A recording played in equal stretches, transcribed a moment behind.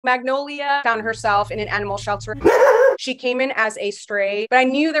Magnolia found herself in an animal shelter. She came in as a stray, but I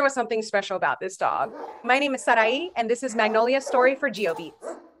knew there was something special about this dog. My name is Sarai, and this is Magnolia's story for GeoBeats.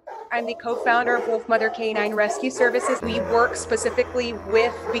 I'm the co-founder of Wolf Mother Canine Rescue Services. We work specifically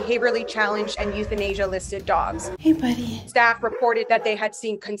with behaviorally challenged and euthanasia listed dogs. Hey, buddy. Staff reported that they had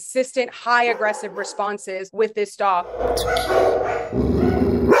seen consistent high aggressive responses with this dog.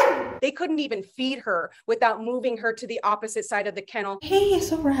 They couldn't even feed her without moving her to the opposite side of the kennel. Hey,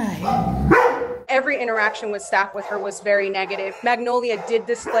 it's all right. Every interaction with staff with her was very negative. Magnolia did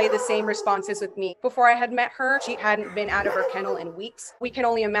display the same responses with me. Before I had met her, she hadn't been out of her kennel in weeks. We can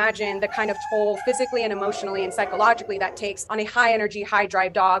only imagine the kind of toll physically and emotionally and psychologically that takes on a high energy, high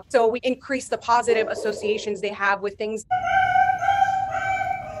drive dog. So we increase the positive associations they have with things.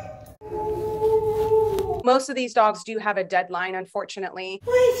 Most of these dogs do have a deadline, unfortunately.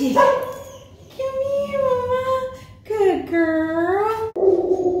 What is it? Come here, Mama. Good girl.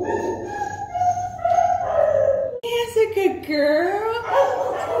 Yes, a good girl.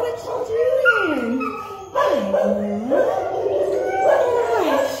 What you doing?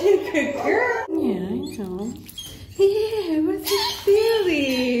 Oh, she's a good girl. Yeah, I know. Yeah, what's the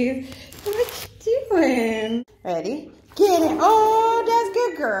feeling? What you doing? Ready? Get it. Oh, that's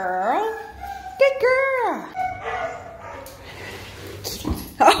good girl. Good girl.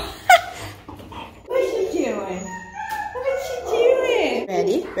 Oh. What's she doing? What's she doing?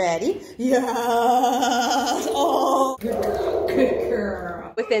 Ready? Ready? Yes. Oh, good girl. Good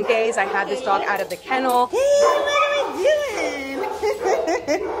girl. Within days, I had this dog out of the kennel. Hey, what are we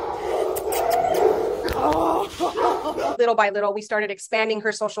doing? Oh. Little by little, we started expanding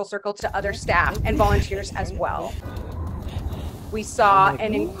her social circle to other staff and volunteers as well. We saw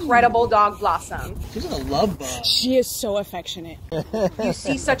an incredible dog blossom. She's a love bug. She is so affectionate. You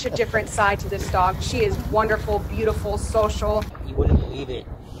see such a different side to this dog. She is wonderful, beautiful, social. You wouldn't believe it,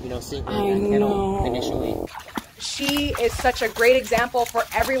 seeing her in that kennel initially. She is such a great example for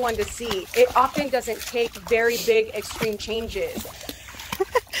everyone to see. It often doesn't take very big, extreme changes.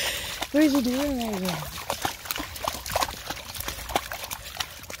 What are you doing right now?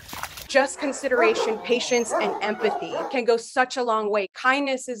 Just consideration, patience, and empathy can go such a long way.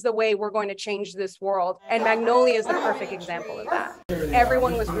 Kindness is the way we're going to change this world. And Magnolia is the perfect example of that.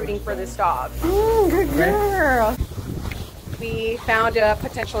 Everyone was rooting for this dog. Good girl. We found a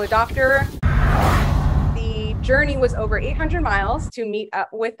potential adopter. The journey was over 800 miles to meet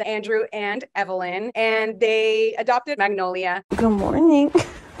up with Andrew and Evelyn, and they adopted Magnolia. Good morning.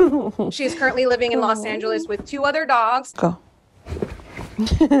 She is currently living in Los Angeles with 2 other dogs. Go.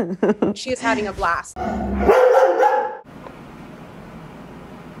 She is having a blast.